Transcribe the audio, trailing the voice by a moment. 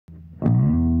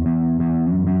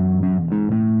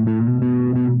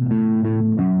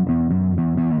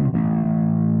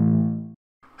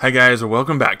Hi guys,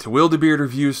 welcome back to WildeBeard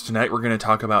Reviews. Tonight we're going to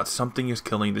talk about Something is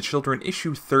Killing the Children,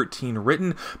 issue 13,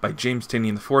 written by James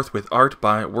Tynion IV with art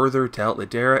by Werther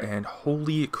Ledera, and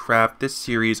holy crap, this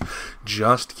series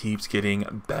just keeps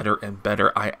getting better and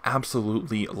better. I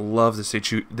absolutely love this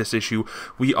issue.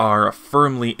 We are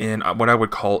firmly in what I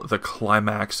would call the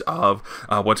climax of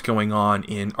what's going on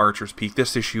in Archer's Peak.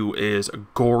 This issue is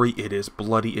gory, it is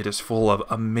bloody, it is full of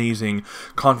amazing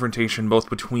confrontation both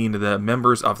between the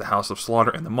members of the House of Slaughter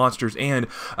and the monsters, and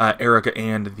Erica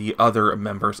and the other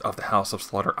members of the House of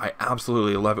Slaughter. I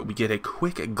absolutely love it. We get a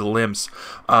quick glimpse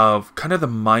of kind of the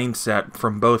mindset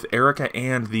from both Erica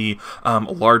and the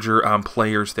larger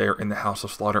players there in the House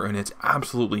of Slaughter, and it's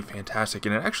absolutely fantastic.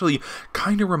 And it actually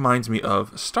kind of reminds me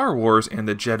of Star Wars and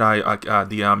the Jedi,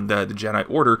 the Jedi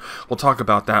Order. We'll talk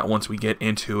about that once we get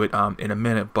into it in a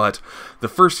minute. But the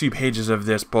first few pages of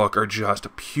this book are just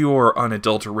pure,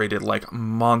 unadulterated, like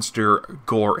monster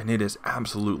gore, and it is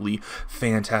absolutely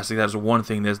fantastic. That is one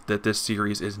thing that this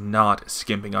series is not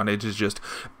skimping on. It is just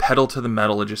pedal to the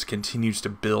metal. It just continues to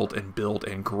build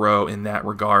and grow in that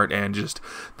regard, and just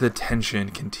the tension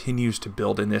continues to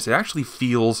build in this. It actually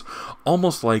feels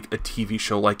almost like a TV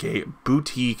show, like a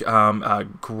boutique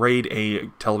grade A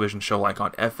television show like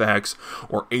on FX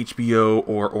or HBO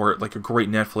or like a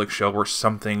great Netflix show or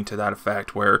something to that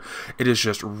effect, where it is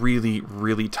just really,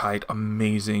 really tight,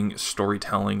 amazing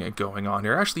storytelling going on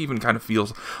here. It actually even kind of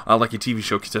feels like a TV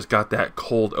show, because it's got that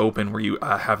cold open where you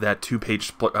have that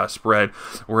two-page spread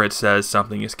where it says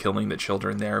something is killing the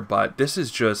children there. But this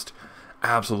is just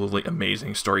absolutely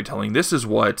amazing storytelling. This is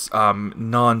what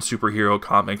non-superhero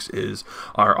comics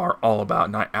are all about,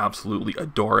 and I absolutely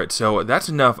adore it. So that's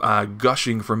enough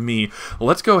gushing from me.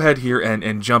 Let's go ahead here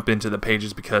and jump into the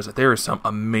pages, because there is some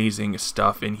amazing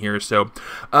stuff in here. So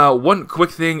one quick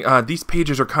thing, these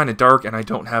pages are kind of dark and I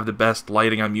don't have the best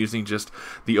lighting. I'm using just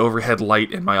the overhead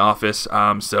light in my office,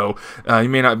 so you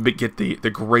may not get the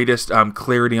greatest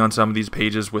clarity on some of these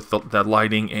pages with the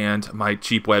lighting and my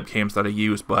cheap webcams that I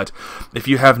use. But if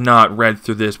you have not read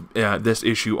through this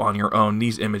issue on your own,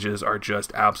 these images are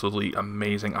just absolutely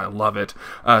amazing. I love it.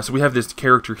 So we have this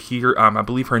character here. I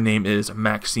believe her name is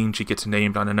Maxine. She gets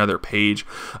named on another page.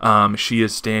 She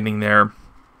is standing there,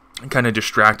 kind of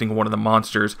distracting one of the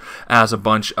monsters, as a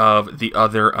bunch of the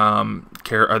other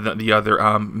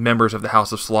members of the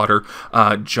House of Slaughter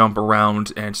jump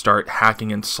around and start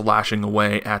hacking and slashing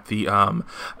away at the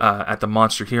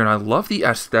monster here. And I love the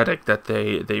aesthetic that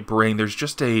they bring. There's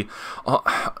just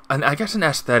I guess an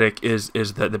aesthetic is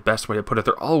the best way to put it.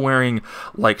 They're all wearing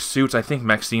like suits. I think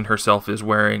Maxine herself is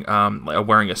wearing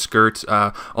a skirt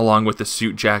along with the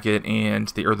suit jacket and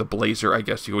the blazer, I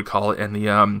guess you would call it, and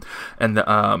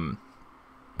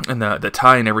the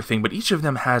tie and everything. But each of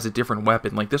them has a different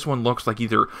weapon. Like this one looks like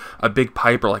either a big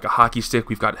pipe or like a hockey stick.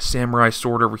 We've got a samurai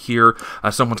sword over here.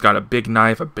 Someone's got a big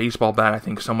knife, a baseball bat. I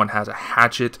think someone has a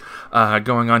hatchet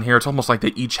going on here. It's almost like they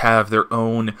each have their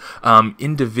own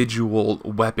individual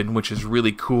weapon, which is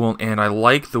really cool. And I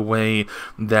like the way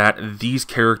that these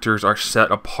characters are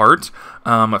set apart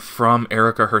from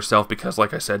Erica herself, because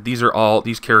like I said,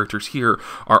 these characters here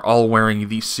are all wearing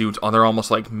these suits. They're almost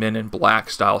like Men in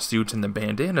Black style suits, and the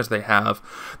bandanas they have,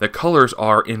 the colors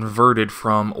are inverted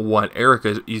from what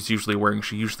Erica is usually wearing.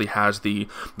 She usually has the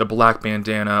black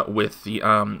bandana with the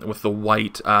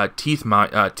white teeth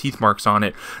marks on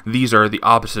it. These are the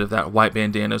opposite of that, white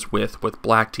bandanas with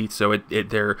black teeth. So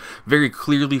they're very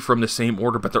clearly from the same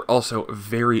order, but they're also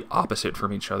very opposite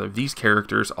from each other. These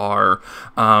characters are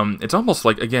it's almost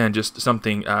like, again, just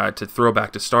something to throw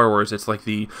back to Star Wars. It's like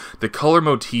the color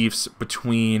motifs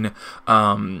between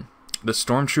the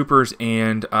Stormtroopers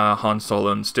and Han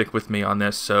Solo, and stick with me on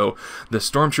this. So the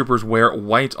Stormtroopers wear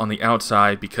white on the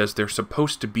outside because they're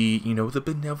supposed to be, the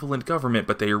benevolent government,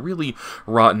 but they are really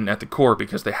rotten at the core,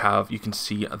 because they have, you can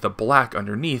see the black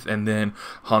underneath. And then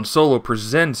Han Solo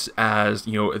presents as,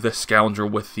 the scoundrel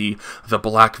with the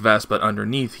black vest, but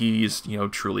underneath he's,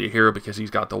 truly a hero because he's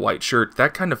got the white shirt.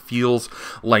 That kind of feels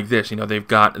like this. They've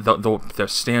got the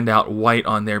standout white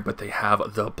on there, but they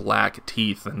have the black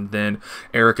teeth. And then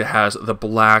Erica has the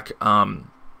black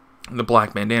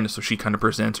bandana, so she kind of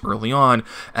presents early on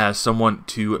as someone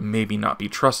to maybe not be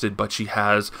trusted, but she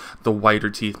has the whiter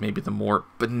teeth, maybe the more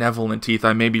benevolent teeth.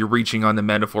 I may be reaching on the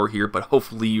metaphor here, but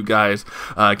hopefully you guys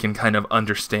can kind of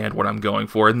understand what I'm going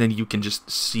for. And then you can just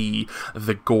see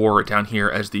the gore down here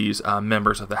as these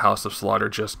members of the House of Slaughter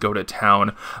just go to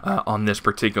town on this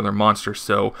particular monster.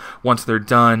 So once they're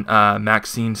done,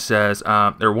 Maxine says,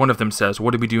 or one of them says,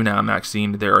 "What do we do now,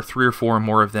 Maxine? There are 3 or 4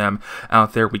 more of them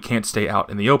out there. We can't stay out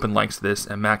in the open like likes this,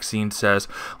 and Maxine says,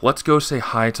 "Let's go say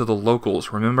hi to the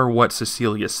locals. Remember what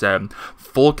Cecilia said.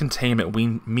 Full containment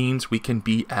means we can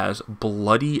be as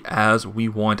bloody as we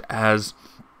want," as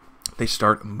they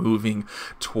start moving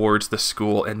towards the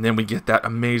school. And then we get that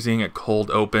amazing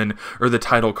cold open, or the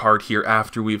title card here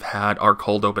after we've had our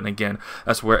cold open. Again,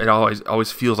 that's where it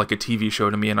always feels like a TV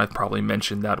show to me, and I've probably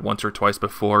mentioned that once or twice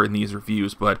before in these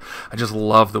reviews, but I just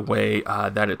love the way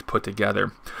that it's put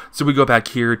together. So we go back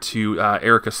here to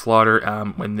Erica Slaughter,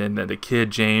 and then the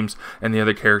kid James and the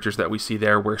other characters that we see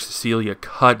there, where Cecilia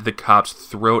cut the cop's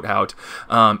throat out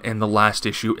in the last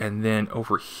issue. And then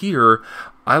over here,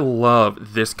 I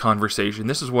love this conversation.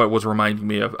 This is what was reminding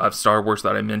me of Star Wars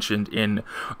that I mentioned in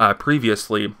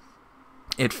previously.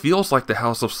 It feels like the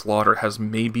House of Slaughter has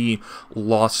maybe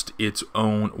lost its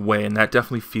own way, and that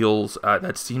definitely feels,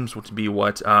 that seems to be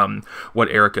what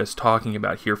Erica is talking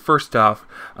about here. First off,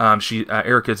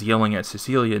 Erica's yelling at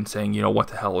Cecilia and saying, you know, what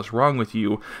the hell is wrong with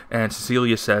you? And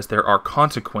Cecilia says, there are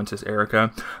consequences,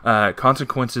 Erica.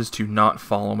 Consequences to not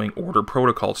following order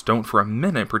protocols. Don't for a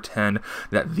minute pretend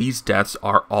that these deaths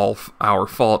are all our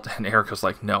fault. And Erica's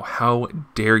like, no, how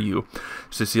dare you?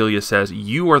 Cecilia says,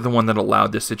 you are the one that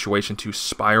allowed this situation to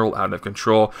spiral out of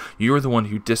control. You are the one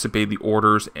who disobeyed the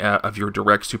orders of your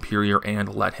direct superior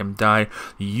and let him die.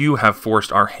 You have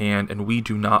forced our hand, and we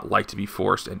do not like to be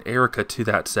forced. And Erica to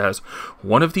that says,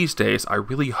 one of these days, I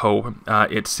really hope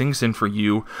it sinks in for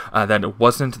you that it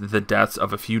wasn't the deaths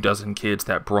of a few dozen kids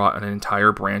that brought an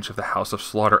entire branch of the House of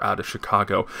Slaughter out of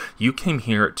Chicago. You came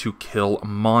here to kill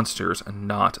monsters,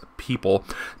 not people.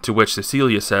 To which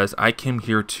Cecilia says, I came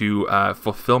here to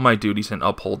fulfill my duties and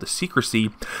uphold the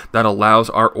secrecy that allows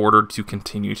our order to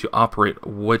continue to operate,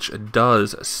 which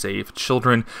does save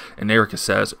children. And Erica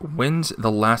says, when's the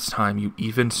last time you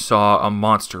even saw a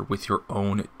monster with your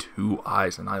own two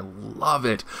eyes? And I love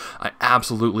it. I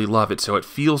absolutely love it. So it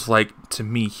feels like to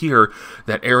me here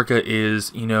that Erica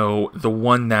is, you know, the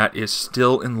one that is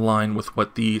still in line with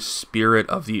what the spirit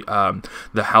of the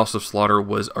House of Slaughter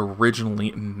was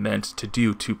originally meant to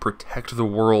do, to protect the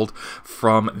world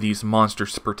from these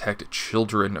monsters, to protect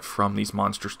children from these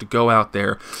monsters, to go out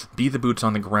there, be the boots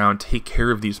on the ground, take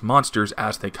care of these monsters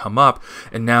as they come up.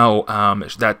 And now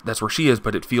that's where she is,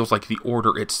 but it feels like the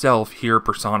order itself here,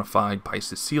 personified by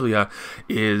Cecilia,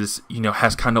 is, you know,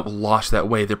 has kind of lost that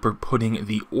way. They're putting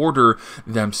the order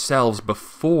themselves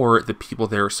before the people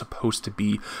they're supposed to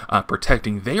be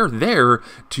protecting. They are there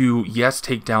to, yes,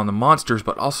 take down the monsters,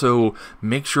 but also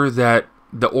make sure that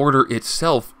the order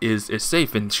itself is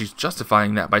safe. And she's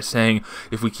justifying that by saying,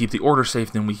 if we keep the order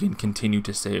safe, then we can continue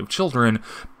to save children.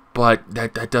 But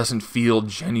that doesn't feel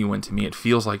genuine to me. It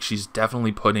feels like she's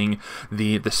definitely putting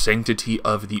the sanctity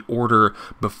of the order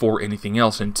before anything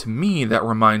else. And to me, that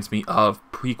reminds me of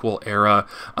prequel era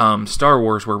Star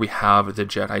Wars, where we have the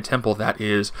Jedi Temple that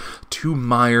is too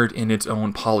mired in its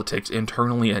own politics,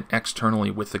 internally and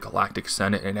externally, with the Galactic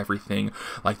Senate and everything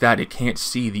like that. It can't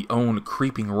see the own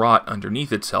creeping rot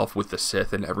underneath itself with the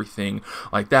Sith and everything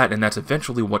like that. And that's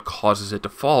eventually what causes it to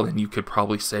fall. And you could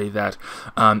probably say that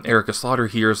Erica Slaughter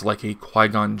here is like a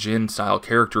Qui-Gon Jinn style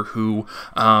character who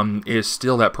is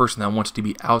still that person that wants to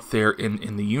be out there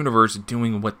in the universe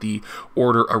doing what the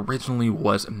Order originally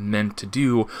was meant to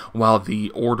do, while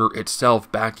the Order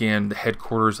itself back in the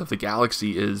headquarters of the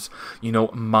galaxy is, you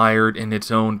know, mired in its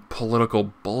own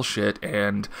political bullshit,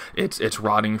 and it's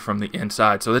rotting from the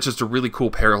inside. So that's just a really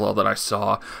cool parallel that I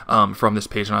saw from this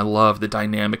page, and I love the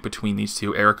dynamic between these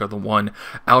two. Erica, the one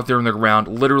out there on the ground,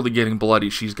 literally getting bloody.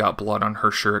 She's got blood on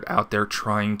her shirt, out there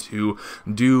trying to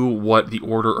do what the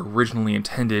Order originally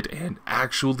intended and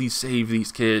actually save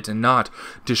these kids and not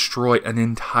destroy an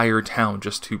entire town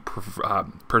just to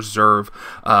preserve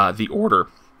the Order.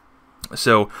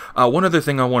 So one other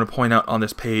thing I want to point out on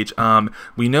this page,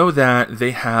 we know that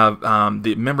they have,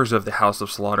 the members of the House of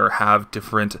Slaughter have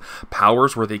different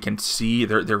powers where they can see,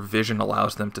 their vision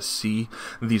allows them to see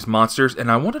these monsters. And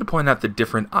I wanted to point out the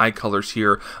different eye colors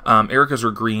here. Erica's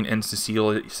are green and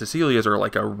Cecilia's are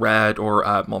like a red or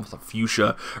almost a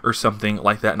fuchsia or something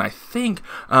like that. And I think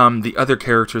the other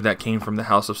character that came from the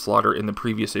House of Slaughter in the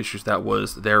previous issues that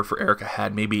was there for Erica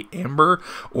had maybe amber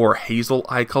or hazel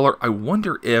eye color. I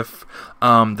wonder if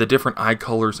the different eye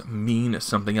colors mean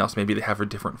something else. Maybe they have a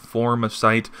different form of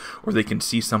sight, or they can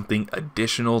see something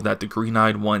additional that the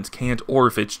green-eyed ones can't, or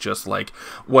if it's just like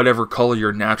whatever color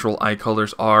your natural eye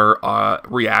colors are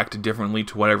react differently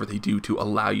to whatever they do to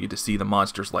allow you to see the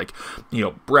monsters. Like, you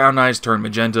know, brown eyes turn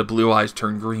magenta, blue eyes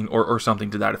turn green, or something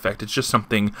to that effect. It's just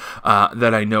something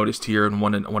that I noticed here and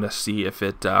want to see if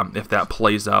that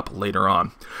plays up later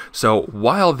on. So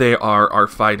while they are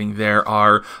fighting, there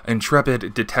are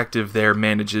intrepid detective detective there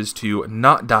manages to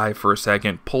not die for a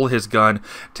second, pull his gun,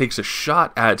 takes a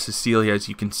shot at Cecilia, as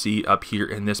you can see up here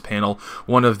in this panel.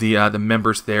 One of the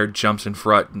members there jumps in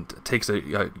front and takes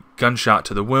a gunshot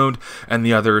to the wound, and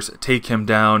the others take him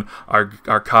down. Our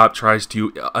cop tries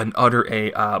to utter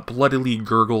a bloodily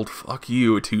gurgled "fuck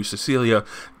you" to Cecilia.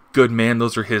 Good man,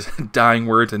 those are his dying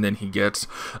words, and then he gets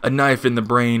a knife in the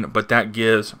brain, but that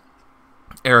gives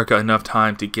Erica enough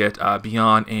time to get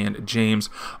Beyond and James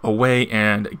away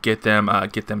and get them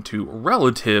to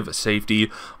relative safety.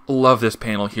 Love this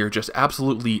panel here, just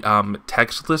absolutely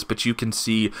textless, but you can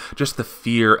see just the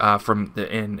fear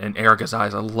in Erica's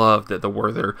eyes. I love the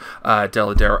Werther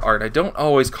Dell'Edera art. I don't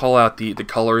always call out the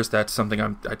colors. That's something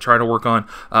I try to work on,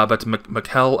 but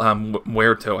Mikel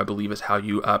Muerto, I believe is how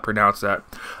you pronounce that.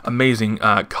 Amazing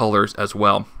colors as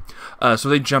well. So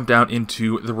they jump down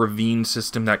into the ravine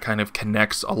system that kind of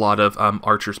connects a lot of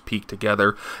Archer's Peak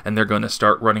together, and they're going to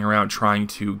start running around trying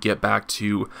to get back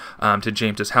to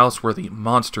James's house where the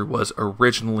monster was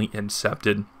originally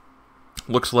incepted.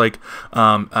 Looks like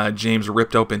James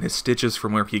ripped open his stitches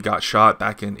from where he got shot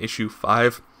back in issue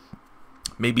 5.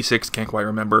 Maybe 6, can't quite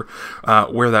remember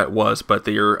where that was, but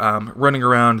they are running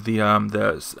around the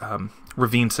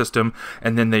ravine system,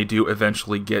 and then they do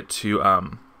eventually get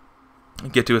to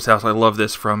his house. I love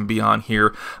this from Beyond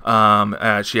here.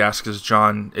 She asks, is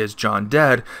John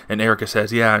dead? And Erica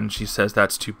says, yeah, and she says,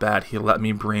 that's too bad. He let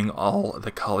me bring all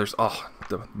the colors. Oh,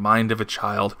 the mind of a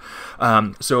child.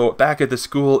 So back at the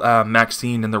school,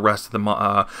 Maxine and the rest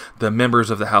of the members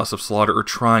of the House of Slaughter are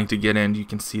trying to get in. You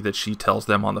can see that she tells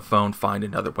them on the phone, find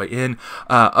another way in.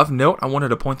 Of note, I wanted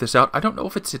to point this out. I don't know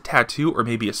if it's a tattoo or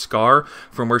maybe a scar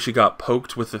from where she got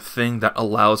poked with the thing that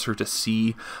allows her to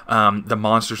see the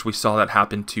monsters. We saw that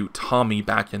happen to Tommy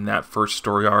back in that first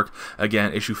story arc.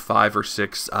 Again, issue 5 or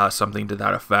 6, something to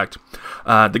that effect.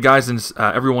 The guys,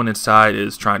 everyone inside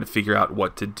is trying to figure out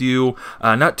what to do.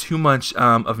 Not too much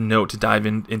of note to dive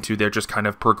into. They're just kind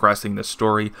of progressing the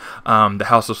story. The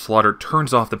House of Slaughter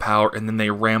turns off the power, and then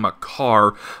they ram a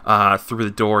car through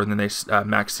the door, and then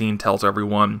Maxine tells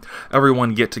everyone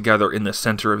get together in the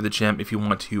center of the gym if you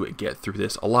want to get through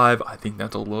this alive. I think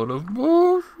that's a load of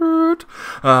bullshit,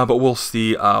 but we'll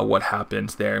see what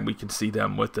happens there, and we can see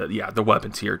them with the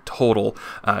weapons here. Total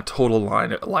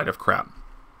line of crap.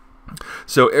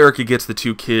 So Erica gets the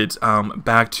two kids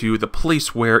back to the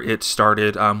place where it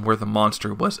started, where the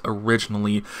monster was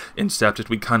originally incepted.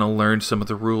 We kind of learned some of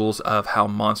the rules of how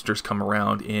monsters come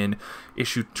around in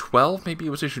issue 12, maybe it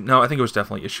was no, I think it was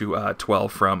definitely issue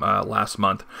 12 from last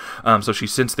month. So she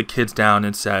sends the kids down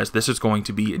and says, this is going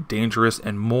to be dangerous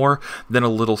and more than a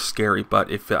little scary, but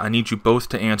if I need you both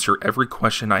to answer every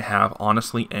question I have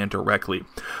honestly and directly.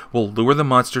 We'll lure the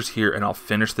monsters here and I'll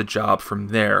finish the job from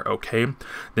there, okay?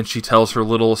 Then she tells her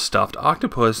little stuffed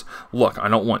octopus, look, I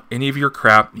don't want any of your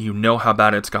crap. You know how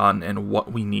bad it's gotten and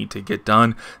what we need to get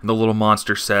done. And the little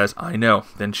monster says, I know.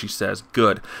 Then she says,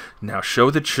 good. Now show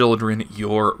the children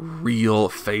your real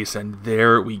face. And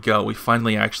there we go. We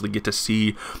finally actually get to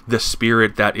see the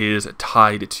spirit that is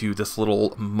tied to this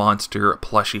little monster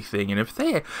plushy thing.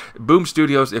 And Boom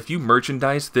Studios, if you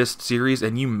merchandise this series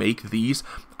and you make these,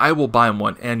 I will buy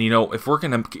one. And, you know, if we're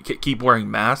going to keep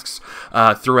wearing masks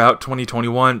throughout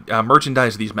 2021,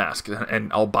 merchandise these masks,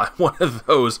 and I'll buy one of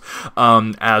those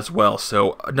as well.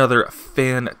 So another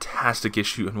fantastic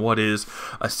issue, and what is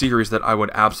a series that I would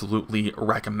absolutely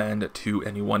recommend to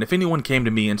anyone. If anyone came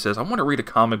to me and says, I want to read a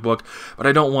comic book, but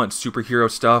I don't want superhero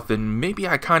stuff, and maybe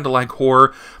I kind of like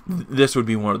horror, this would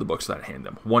be one of the books that I hand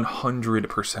them.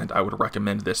 100% I would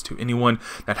recommend this to anyone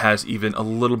that has even a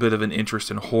little bit of an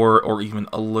interest in horror, or even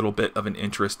a little bit of an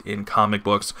interest in comic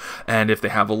books. And if they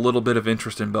have a little bit of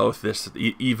interest in both, this is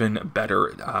even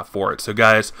better for it. So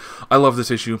guys, I love this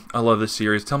issue. I love this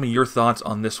series. Tell me your thoughts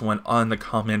on this one on the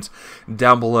comments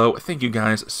down below. Thank you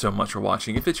guys so much for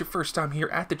watching. If it's your first time here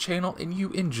at the channel and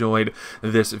you enjoyed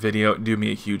this video, do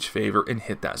me a huge favor and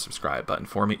hit that subscribe button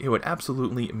for me. It would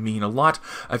absolutely mean a lot.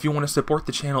 If you want to support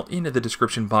the channel, in the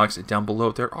description box down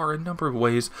below, there are a number of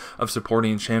ways of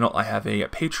supporting the channel. I have a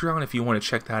Patreon if you want to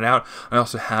check that out. I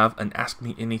also have an Ask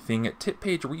Me Anything tip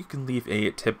page where you can leave a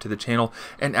tip to the channel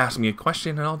and ask me a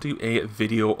question, and I'll do a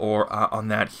video or on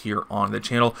that here on the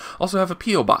channel. Also have a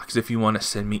P.O. box if you want to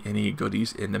send me any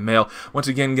goodies in the mail. Once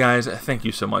again, guys, thank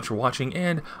you so much for watching,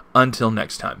 and until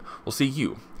next time, we'll see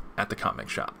you at the comic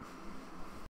shop.